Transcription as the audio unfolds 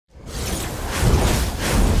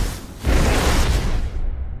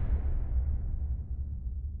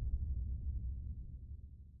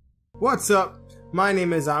What's up? My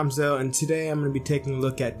name is Ahmso, and today I'm going to be taking a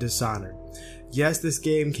look at Dishonored. Yes, this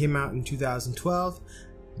game came out in 2012,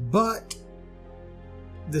 but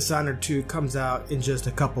Dishonored 2 comes out in just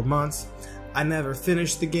a couple months. I never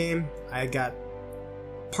finished the game. I got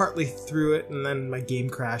partly through it, and then my game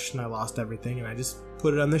crashed and I lost everything, and I just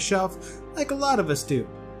put it on the shelf like a lot of us do.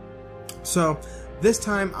 So this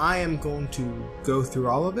time I am going to go through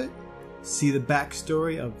all of it, see the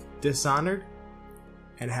backstory of Dishonored,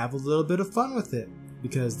 and have a little bit of fun with it,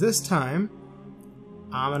 because this time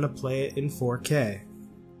I'm gonna play it in 4K.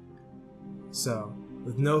 So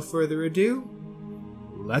with no further ado,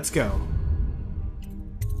 let's go.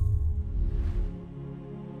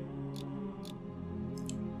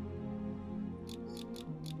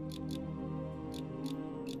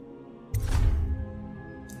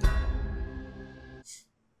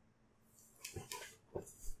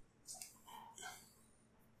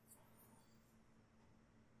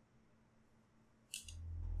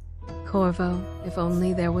 Corvo, if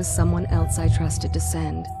only there was someone else I trusted to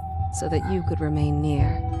send, so that you could remain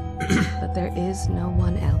near. But there is no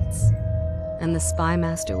one else, and the spy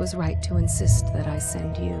master was right to insist that I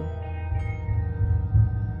send you.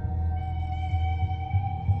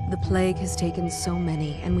 The plague has taken so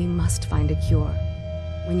many, and we must find a cure.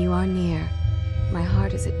 When you are near, my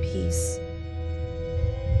heart is at peace.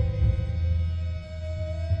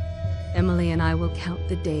 Emily and I will count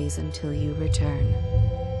the days until you return.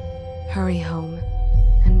 Hurry home,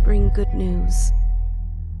 and bring good news.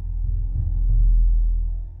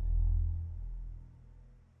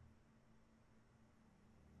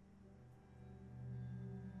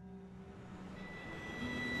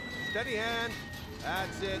 Steady hand.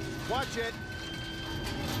 That's it. Watch it.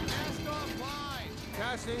 Cast off line.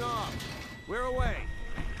 Casting off. We're away.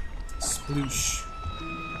 Sploosh.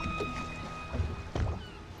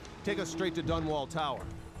 Take us straight to Dunwall Tower.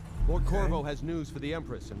 Lord Corvo has news for the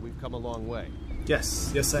Empress, and we've come a long way.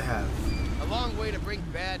 Yes, I have. A long way to bring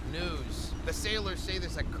bad news. The sailors say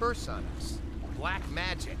there's a curse on us. Black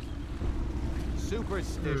magic.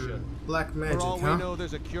 Superstition. Black magic, For all huh? we know,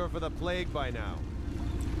 there's a cure for the plague by now.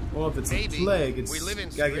 Well, if it's Maybe. a plague, it's We live in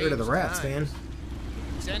gotta get rid of the strange rats, man. times.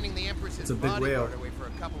 Sending the Empress's It's a big bodyguard whale. away for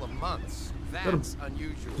a couple of months. What a That's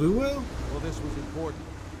unusual. Blue whale? Well, this was important.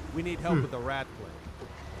 We need help with the rat plague.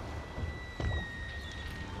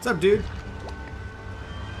 What's up, dude?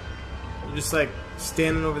 You're just like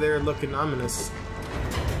standing over there looking ominous.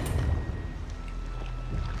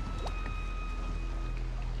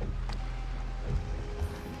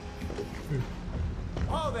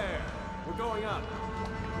 Oh, there! We're going up.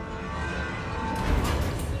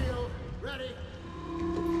 Sealed. Ready.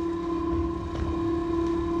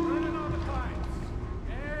 Turning on the pipes.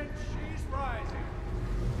 And she's rising.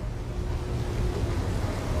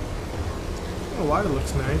 Oh, water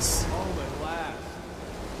looks nice. Home at last.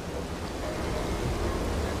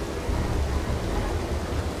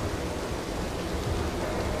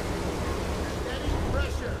 Steady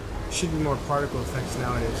pressure. Should be more particle effects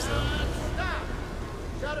nowadays, though. Stop.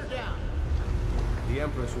 Shut her down. The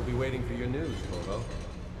Empress will be waiting for your news, Corvo.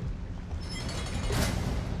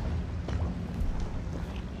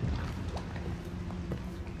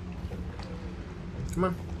 Come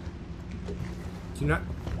on. Do you not?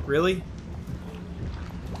 Really?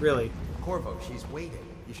 Really? Corvo, she's waiting.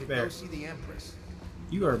 You should There. go see the Empress.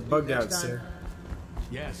 You are bugged Next out, time. sir.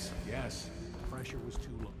 Yes. Pressure was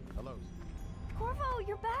too low. Hello. Corvo,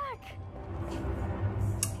 you're back!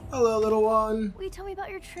 Hello, little one. Will you tell me about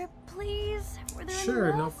your trip, please? Were there Sure,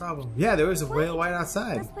 any no whales? problem. Yeah, there was a whale Wait. right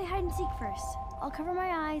outside. Let's play hide and seek first. I'll cover my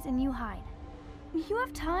eyes and you hide. You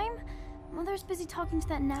have time? Mother's busy talking to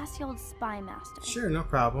that nasty old spy master. Sure, no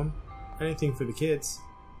problem. Anything for the kids.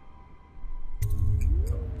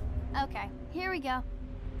 Okay, here we go.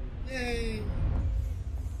 Yay!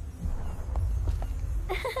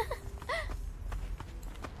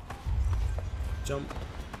 Jump.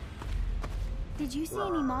 Did you see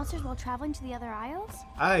any monsters while traveling to the other isles?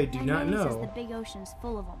 I do not He says the know. big ocean's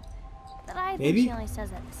full of them. But I Maybe? think she only says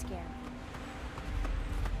that to scare me.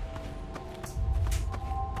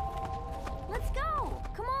 Let's go!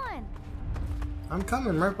 Come on! I'm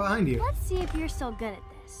coming right behind you. Let's see if you're still good at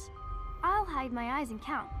this. I'll hide my eyes and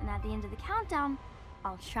count, and at the end of the countdown,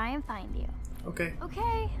 I'll try and find you. Okay.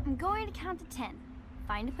 Okay, I'm going to count to 10.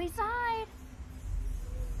 Find a place to hide.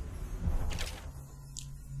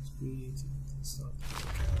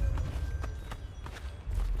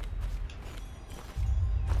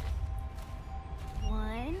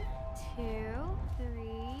 One, 2,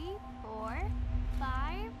 3, 4,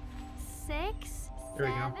 5, 6, There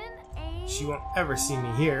we go. 7, 8. She won't ever see me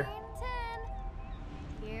here. 9,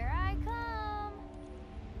 10. Here I come.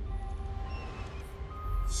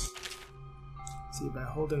 See, by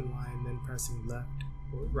holding Y and then pressing left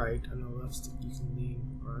or right on the left stick, you can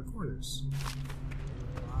lean around corners.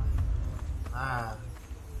 Ah,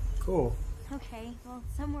 cool. Okay, well,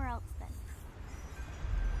 somewhere else then.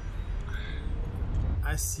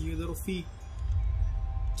 I see your little feet.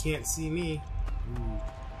 Can't see me. Ooh.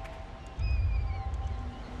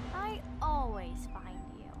 I always find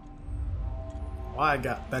you. Well, I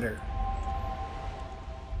got better.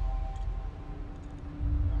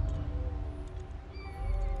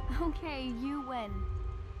 Okay, you win.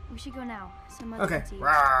 We should go now. Some other Okay. tea.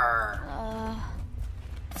 Rawr.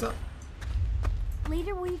 So,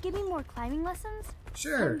 Later, will you give me more climbing lessons?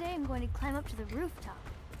 sure. Someday I'm going to climb up to the rooftop.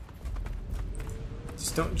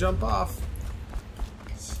 Just don't jump off.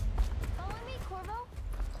 Follow me, Corvo.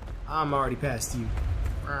 I'm already past you.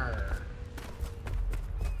 Rawr.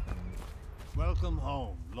 Welcome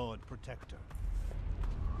home, Lord Protector.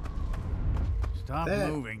 Stop That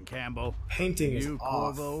moving, Campbell. Painting is You,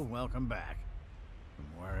 off. Corvo, welcome back. From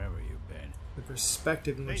wherever you've been. The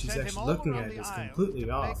perspective in They which he's sent him actually all looking around at the it is isle completely to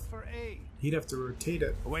beg off. for aid. He'd have to rotate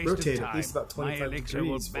it, A waste of at time. least about My 25 elixir degrees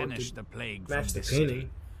will for it banish to the plague match from the this painting. city.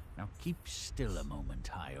 Now keep still a moment,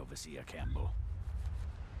 High Overseer Campbell.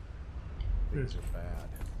 Things are bad.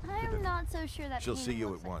 I'm not so sure that She'll see painting you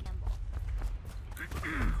looks at like once.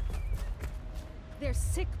 Campbell. They're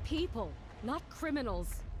sick people, not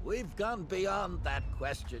criminals. We've gone beyond that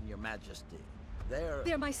question, Your Majesty.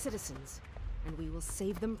 They're my citizens, and we will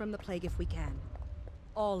save them from the plague if we can.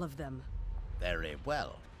 All of them. Very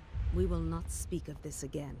well. We will not speak of this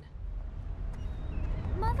again.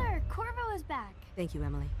 Mother, Corvo is back. Thank you,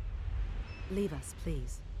 Emily. Leave us,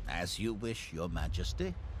 please. As you wish, Your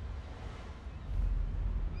Majesty.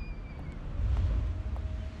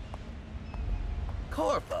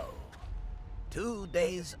 Corvo. 2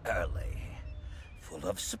 days early. Full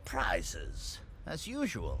of surprises, as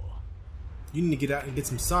usual. You need to get out and get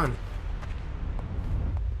some sun.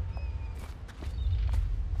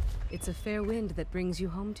 It's a fair wind that brings you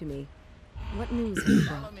home to me. What news have you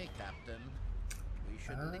Follow brought? me, Captain. We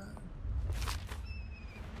should leave.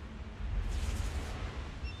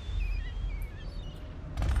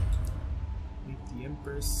 Meet the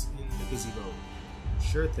Empress in the gazebo.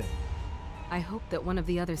 Sure thing. I hoped that one of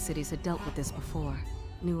the other cities had dealt with this before,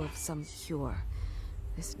 knew of some cure.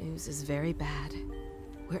 This news is very bad.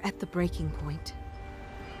 We're at the breaking point.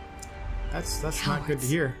 That's not good to Cowards.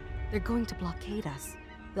 hear. They're going to blockade us.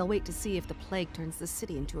 They'll wait to see if the plague turns the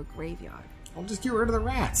city into a graveyard. I'll just get rid of the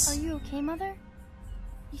rats. Are you okay, Mother?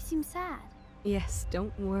 You seem sad. Yes,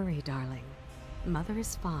 don't worry, darling. Mother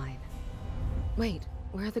is fine. Wait,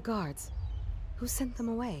 where are the guards? Who sent them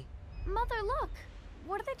away? Mother, look!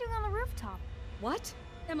 What are they doing on the rooftop? What?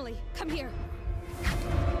 Emily, come here.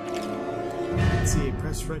 Let's see,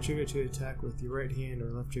 press right trigger to attack with your right hand or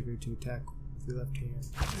left trigger to attack with your left hand.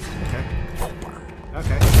 Okay.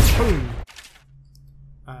 Okay. Boom!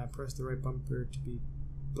 Press the right bumper to be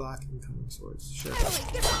block incoming swords. Sure. Emily,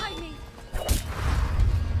 get behind me!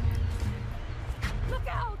 Look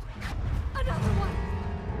out! Another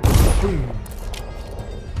one! Boom!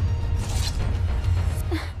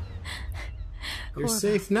 You're Corvo,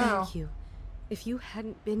 safe now. Thank you. If you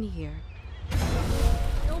hadn't been here...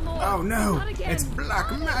 No more! Oh no! Not again! It's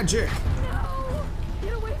black magic! No!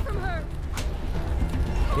 Get away from her!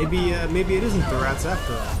 Maybe it isn't the rats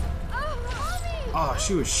after all. Oh, Mommy! Oh,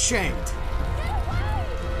 she was shanked. Get away!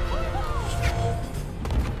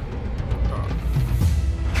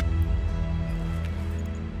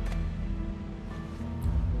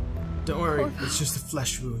 Don't worry, Corvo. it's just a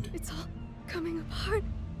flesh wound. It's all coming apart.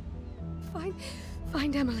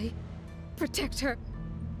 Find Emily. Protect her.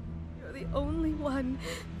 You're the only one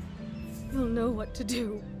who'll know what to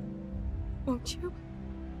do. Won't you?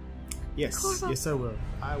 Yes, Corvo. yes I will.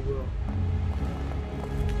 I will.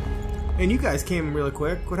 And you guys came really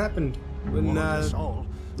quick. What happened when Woman is all.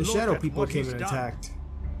 the Look shadow at people what came he's and done. attacked?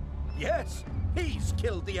 Yes, he's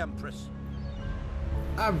killed the Empress.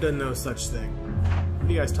 I've done no such thing. What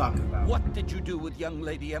are you guys talking about? What did you do with young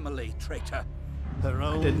Lady Emily, traitor? Her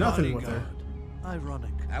own did nothing with bodyguard.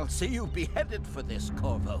 Ironic. I'll see you beheaded for this,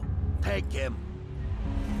 Corvo. Take him.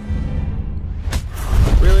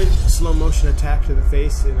 Really? Slow motion attack to the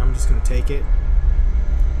face and I'm just gonna take it?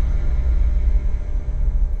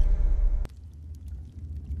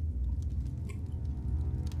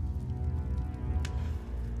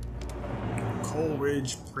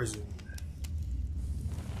 Coleridge Prison.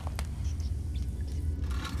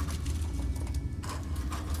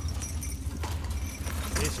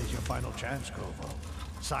 This is your final chance, Corvo.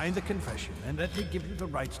 Sign the confession and let me give you the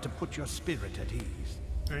rights to put your spirit at ease.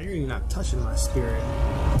 You're not touching my spirit.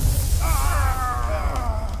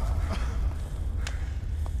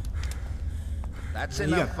 That's You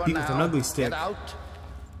enough got for beat with now. an ugly stick. Get out.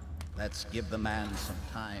 Let's give the man some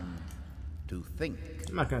time to think.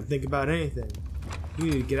 I'm not gonna think about anything. You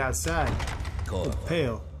need to get outside. Corvo,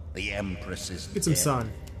 Pale. the Empress is Get some dead.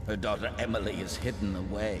 sun. Her daughter Emily is hidden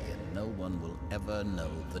away, and no one will ever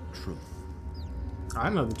know the truth.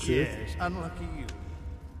 I know the truth. Yes, unlucky you.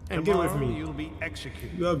 And get away from Tomorrow me. you'll be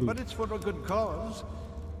executed. You ugly. But it's for a good cause.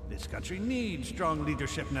 This country needs strong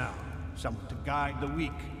leadership now. Someone to guide the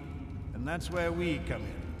weak. And that's where we come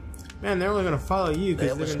in. Man, they're only gonna follow you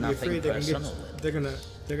There because was they're gonna be nothing afraid personal. they're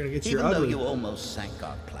gonna get you Even though ugly. you almost sank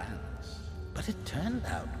our plans. But it turned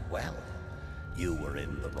out well. You were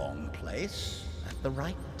in the wrong place at the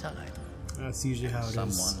right time. That's usually how it is.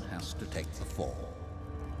 Someone has to take the fall.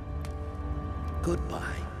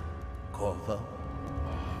 Goodbye, Corvo.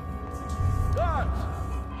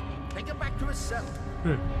 Guards! Take him back to his cell.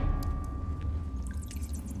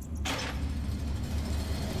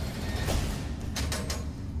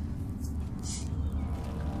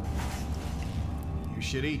 You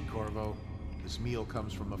should eat, Corvo. This meal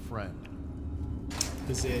comes from a friend.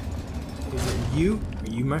 Is it you? Are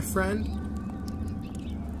you my friend?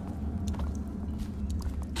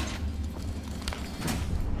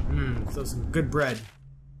 So some good bread.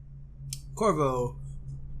 Corvo,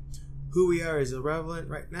 who we are is irrelevant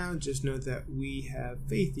right now. Just know that we have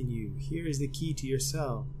faith in you. Here is the key to your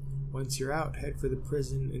cell. Once you're out, head for the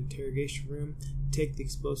prison interrogation room. Take the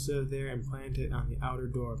explosive there and plant it on the outer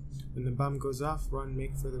door. When the bomb goes off, run,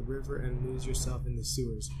 make for the river, and lose yourself in the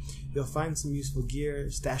sewers. You'll find some useful gear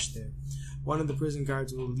stashed there. One of the prison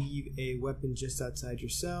guards will leave a weapon just outside your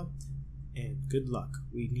cell. And good luck.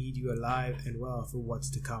 We need you alive and well for what's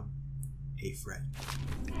to come. A friend.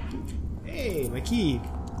 Hey, my key.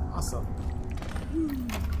 Awesome.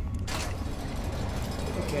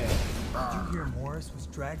 Okay. Did you hear Morris was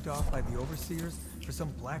dragged off by the overseers for some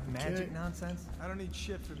black magic nonsense? I don't need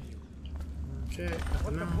shit from you. Okay.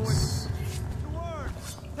 What the voice? The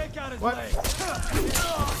words! Take out his What? legs!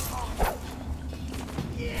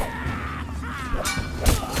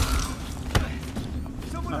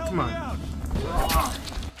 Someone help come me on. out!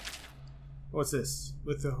 What's this?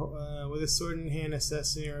 With a sword in hand,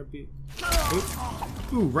 assassin or beat.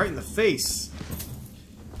 Ooh, right in the face.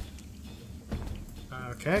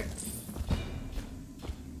 Okay.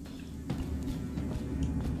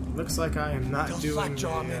 Looks like I am not Don't doing.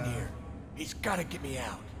 slackjaw him in here. He's gotta get me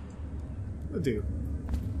out. I'll do.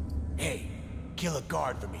 Hey, kill a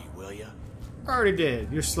guard for me, will ya? Already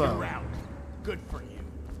did. You're slow. You're out. Good for you.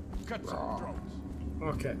 Cut some throats.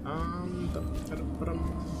 Okay.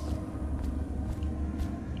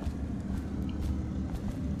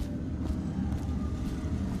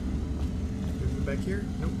 Back here?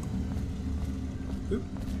 Nope. Oop.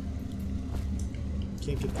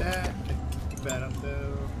 Can't get that. I can get that up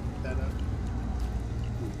though. Get that up.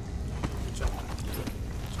 Good job.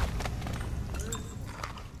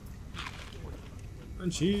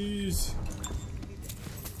 Munchies.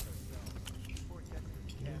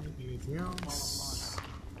 Anything else?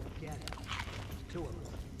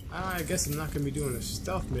 I guess I'm not gonna be doing a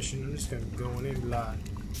stealth mission. I'm just gonna be going in blind.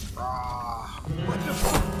 What the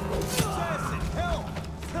fuck? Assassin, help!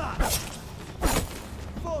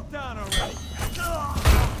 Fall down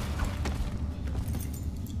already!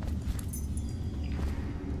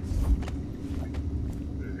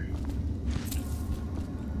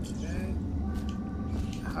 Okay.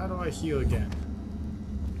 How do I heal again?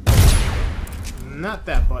 Not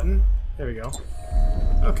that button. There we go.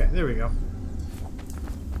 Okay, there we go.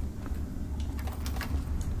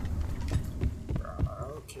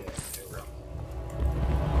 Okay, there we go.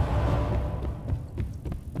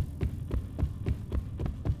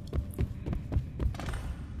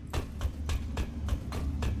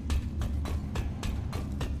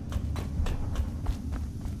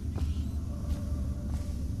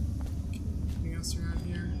 Anything else around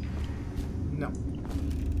here? No.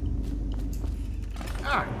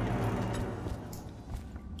 Ah!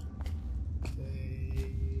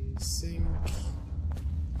 Okay, sink.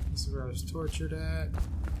 This is where I was tortured at.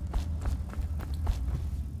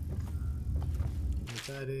 What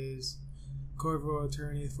that is. Corvo,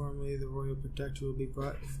 attorney, formerly the Royal Protector, will be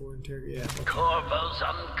brought before interrogation. Yeah. Corvo's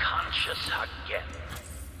unconscious again.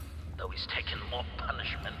 Though he's taken more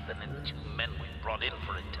punishment than the 2 men we brought in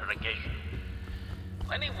for interrogation.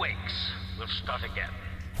 When he wakes, we'll start again.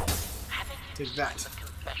 Having him Take that. sign the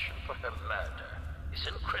confession for her murder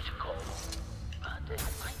isn't critical, but it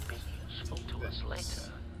might be useful to us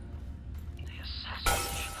later. The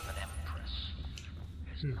assassination of an Empress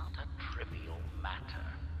is not a trivial matter.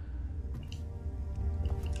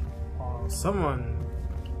 Oh, someone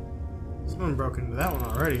broke into that one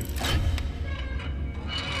already.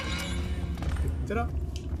 picked it up?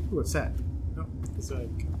 Ooh, what's that? No, it's like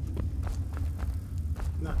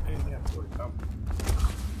not anything I have to worry about.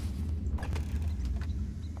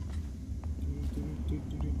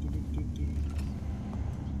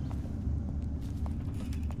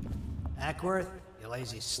 Ackworth, you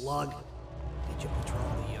lazy slug. Did you patrol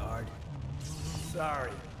the yard?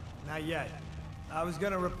 Sorry, not yet. I was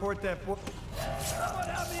gonna report that boy. Someone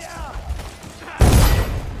help me out!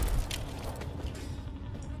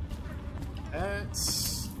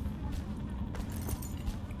 That's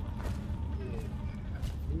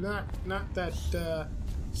not that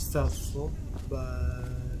stealthful, but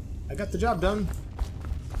I got the job done.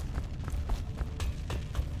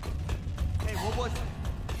 Hey, what was it?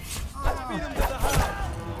 Let's beat him to the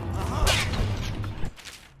house.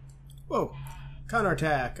 Whoa!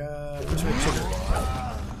 Counterattack. Which way trigger?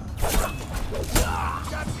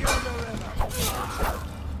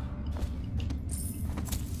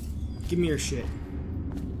 Give me your shit.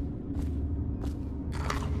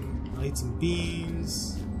 I'll eat some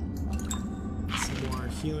beans. Some more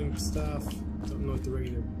healing stuff. Don't know what the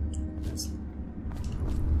regular. That's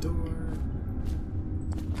door.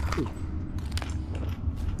 Ooh.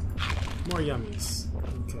 More yummies.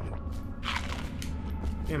 Okay.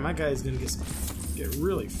 Man, my guy's gonna get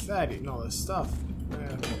really fat eating all this stuff.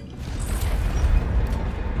 Yeah.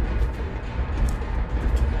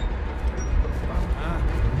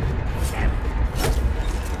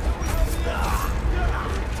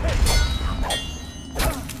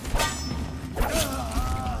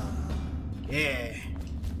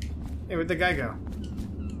 Hey, where'd the guy go?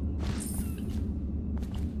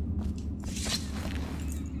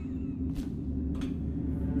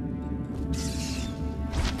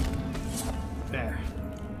 There.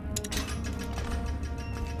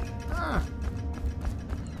 Ah.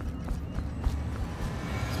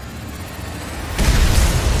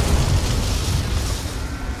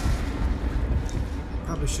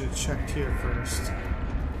 Probably should have checked here first.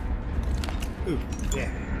 Ooh,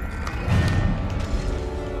 yeah.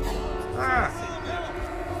 Ah!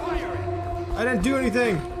 I didn't do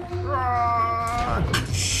anything!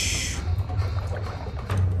 Shh.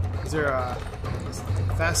 Is there a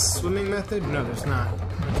fast swimming method? No, there's not.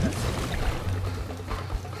 Okay.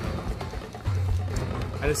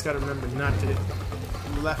 I just gotta remember not to hit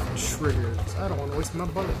left trigger. I don't want to waste my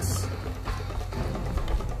bullets.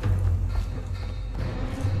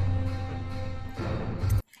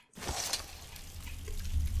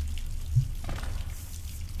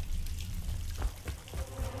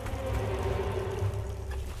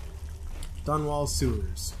 Dunwall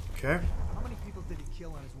sewers. Okay. How many people did he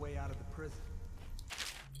kill on his way out of the prison?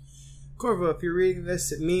 Corvo, if you're reading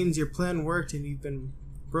this, it means your plan worked and you've been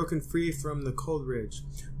broken free from the Cold Ridge.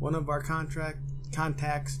 One of our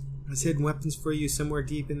contacts has hidden weapons for you somewhere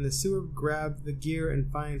deep in the sewer. Grab the gear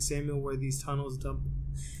and find Samuel where these tunnels dump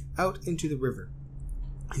out into the river.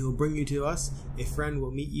 He will bring you to us. A friend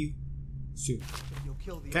will meet you soon. You'll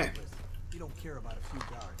kill the Empress. You don't care about a few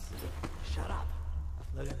guards. Shut up.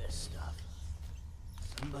 Look at this stuff.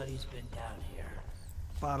 Somebody's been down here.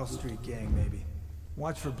 Bottle Street gang, maybe.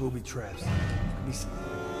 Watch for booby traps.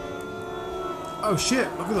 Oh shit,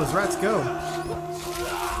 look at those rats go.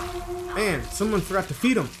 Man, someone forgot to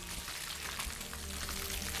feed them.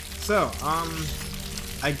 So,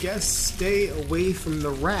 I guess stay away from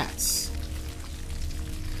the rats.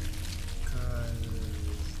 Cause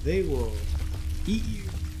they will eat you.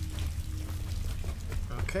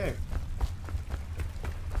 Okay.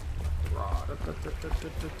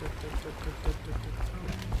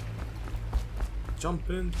 Jump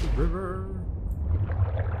into the river.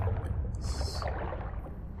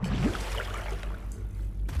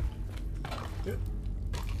 Good.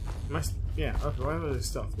 Yeah, okay, why was this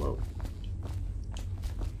stuff? Whoa.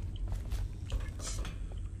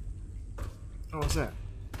 Oh, what's that?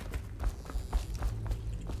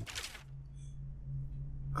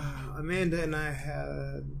 Amanda and I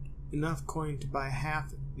had enough coin to buy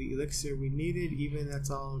half the elixir we needed. Even that's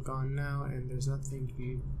all gone now, and there's nothing to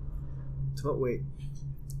do.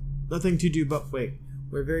 Nothing to do but wait.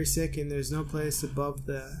 We're very sick, and there's no place above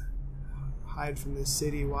the hide from the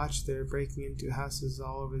city watch. They're breaking into houses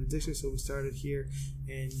all over the district, so we started here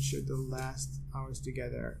and shared the last hours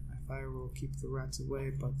together. A fire will keep the rats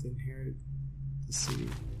away, but they inherit the city.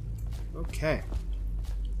 Okay.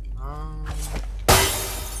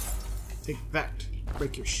 Take that.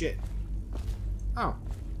 Break your shit. Oh.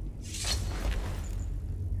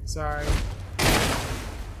 Sorry.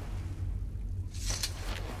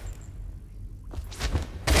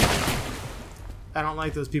 I don't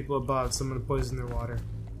like those people above, so I'm gonna poison their water.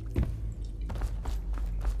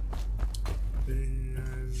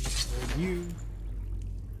 And you.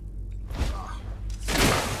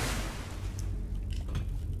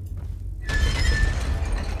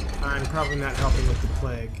 probably not helping with the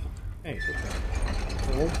plague. Hey, okay.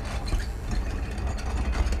 Hold.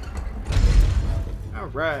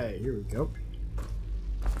 Alright, here we go.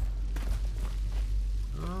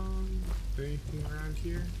 Anything around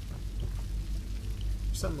here?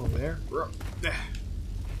 Something over there.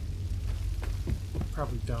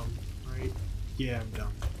 Probably dumb, right? Yeah, I'm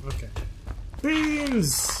dumb. Okay.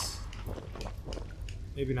 Beans!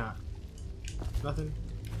 Maybe not. Nothing?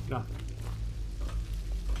 Nothing.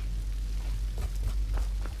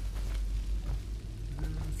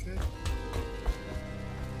 Okay.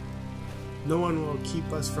 No one will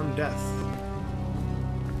keep us from death.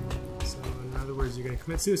 So, in other words, you're gonna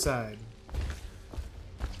commit suicide.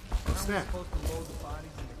 Snap. Supposed to load the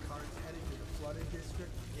bodies in the cars headed to the flooded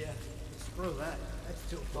district? Yeah, screw that. That's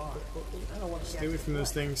too far. I don't want to Stay away from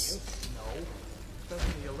those things. No.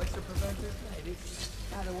 Doesn't the elixir prevent it? Maybe.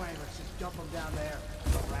 Either way, let's just dump them down there.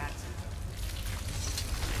 The rats.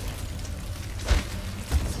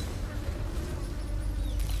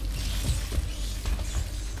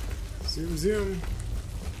 Zoom, zoom.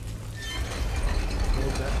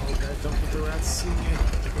 Hold that. Don't let the rats see me.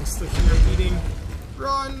 I can still hear them eating.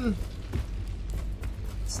 Run!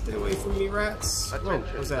 Stay away from me, rats. Attention,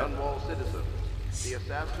 what was that? Dunwall citizens. The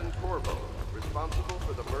assassin Corvo, responsible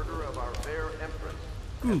for the murder of our fair Empress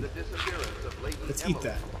and the disappearance of Lady Let's Emily, eat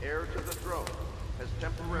that. heir to the throne, has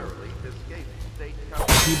temporarily escaped state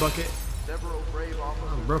custody. Pea bucket. Several brave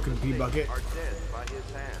officers broken of the pea state bucket. are dead by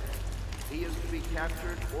his hand. He is to be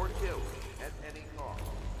captured or killed at any cost.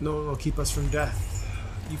 No one will keep us from death.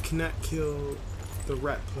 You cannot kill the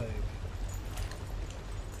rat plague.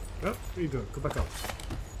 Oh, there you go. Go back up.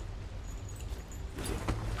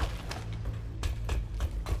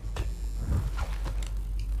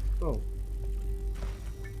 Oh.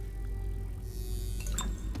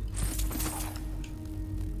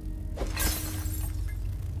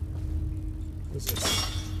 What's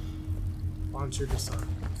this? Launcher disarm.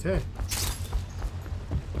 Okay.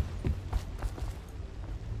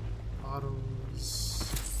 Bottles.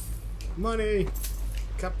 Money!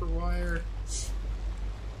 Copper wire.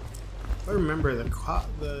 I remember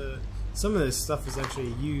the some of this stuff is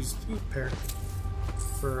actually used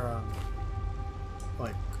for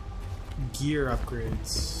like gear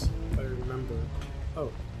upgrades. If I remember.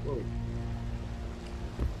 Oh, whoa!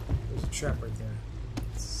 There's a trap right there.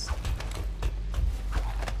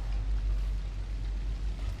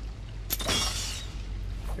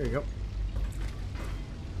 There you go.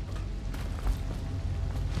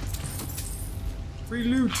 Free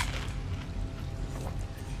loot.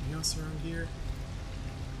 Anything else around here?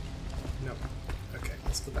 Nope. Okay,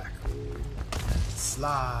 let's go back.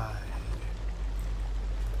 Slide.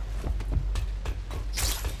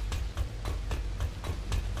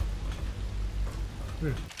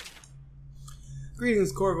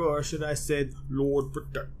 Greetings, Corvo, or should I say, Lord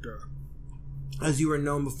Protector. As you were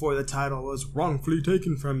known before the title was wrongfully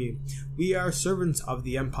taken from you, we are servants of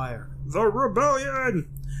the Empire, the Rebellion,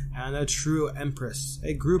 and a true Empress,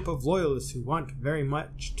 a group of loyalists who want very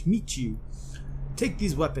much to meet you. Take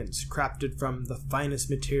these weapons, crafted from the finest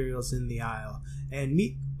materials in the Isle, and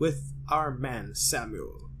meet with our man,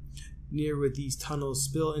 Samuel. Near where these tunnels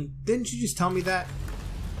spill, and didn't you just tell me that?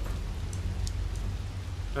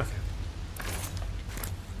 Okay.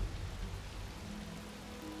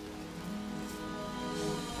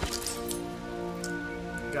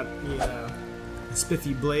 Got me a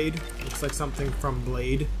spiffy blade. Looks like something from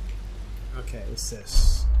Blade. Okay, what's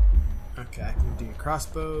this? Okay, I can do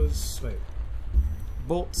crossbows. Wait.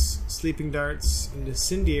 Bolts, sleeping darts,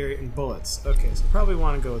 incendiary, and bullets. Okay, so probably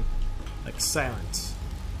want to go like silent.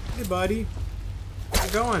 Hey, buddy. How's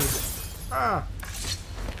it going? Ah!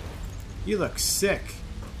 You look sick.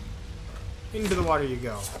 Into the water you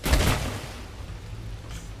go.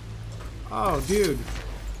 Oh, dude.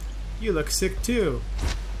 You look sick too.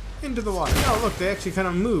 Into the water. Oh, look, they actually kind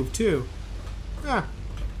of move too. Ah.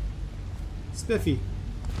 Spiffy.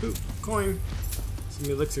 Ooh, coin.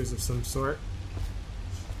 Some elixirs of some sort.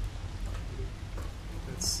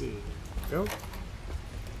 Let's see. Go.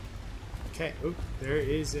 Okay. Oh, there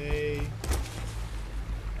is a...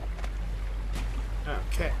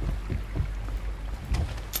 Okay.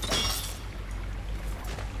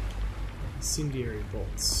 Incendiary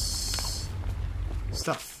bolts.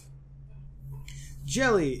 Stuff.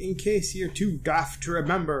 Jelly, in case you're too daft to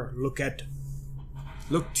remember, look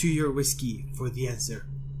to your whiskey for the answer.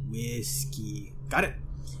 Whiskey. Got it.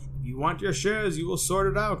 If you want your shares, you will sort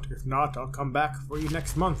it out. If not, I'll come back for you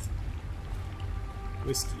next month.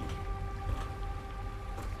 Whiskey.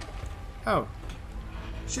 Oh.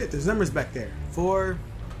 Shit, there's numbers back there. 4,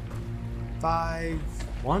 5,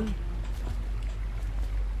 1.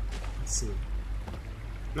 Let's Let's see.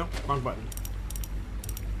 Nope, wrong button.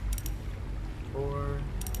 4,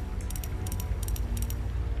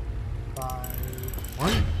 5,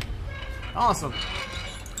 1. Awesome.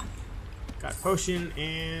 Got potion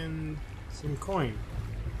and some coin.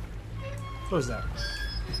 Close that.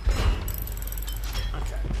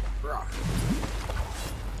 Okay. Rock.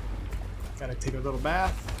 Gotta take a little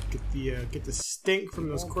bath. Get the stink from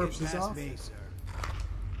those corpses off. Me, sir.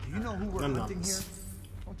 Do you know who we're hunting here?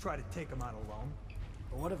 Don't try to take them out alone.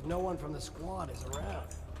 But what if no one from the squad is around?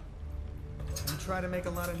 And try to make a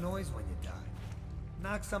lot of noise when you die.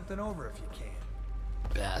 Knock something over if you can.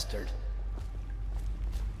 Bastard.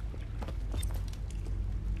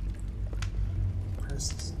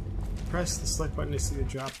 Press the select button to see the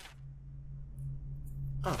drop.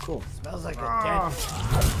 Oh, cool. Smells like a dead.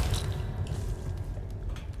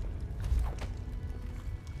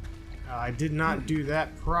 I did not do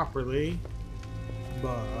that properly,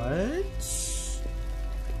 but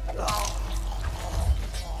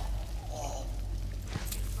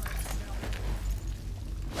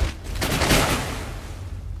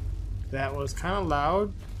that was kind of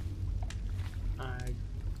loud. I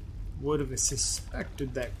would have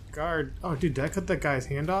suspected that guard. Oh, dude, did I cut that guy's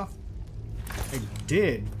hand off? I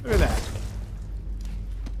did. Look at that.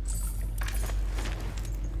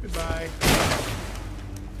 Goodbye.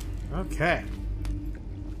 Okay.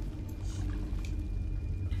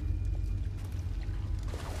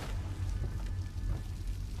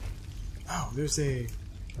 Oh, there's a...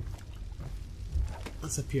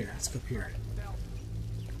 What's up here? Let's go up here.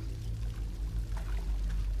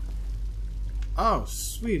 Oh,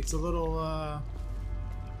 sweet. It's a little,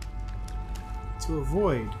 to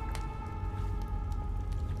avoid.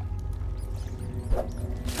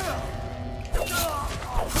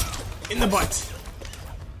 In the butt.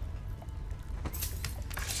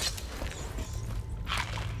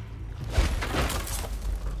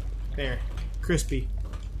 There. Crispy.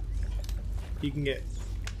 You can get...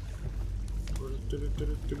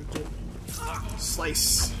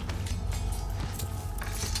 Slice.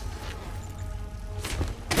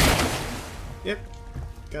 Yep.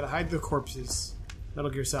 Gotta hide the corpses.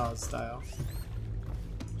 Metal Gear Solid style.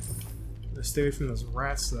 Gotta stay away from those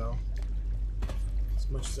rats, though. As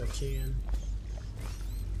much as I can.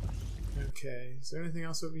 Okay. Is there anything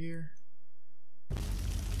else over here?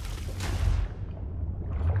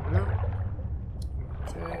 No.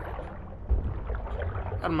 Okay.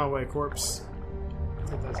 Out of my way, corpse. I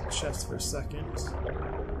thought that was a chest for a second.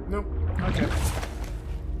 Nope. Okay.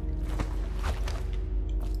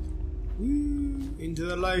 Woo! Into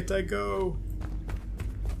the light I go.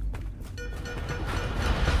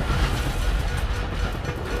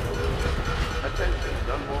 Attention,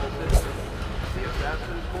 Dunwall citizens. The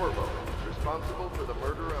assassin Corvo, responsible for the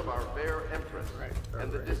murder of our fair Empress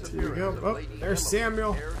and the disappearance of Lady There's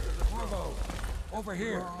Samuel. Corvo, over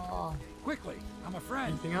here. Quickly, I'm a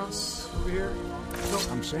friend. Anything else over here?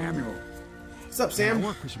 Nope. I'm Samuel. What's up, Sam? I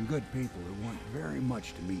work for some good people who want very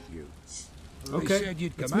much to meet you. Okay, They said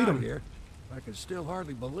you'd come out here. I can still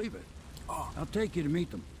hardly believe it. I'll take you to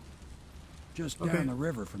meet them. Just down the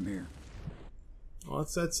river from here. Well,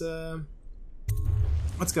 let's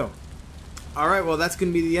go. Alright, well, that's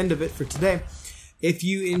going to be the end of it for today. If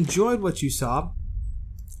you enjoyed what you saw,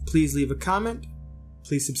 please leave a comment.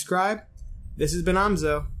 Please subscribe. This has been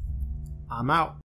Ahmso. I'm out.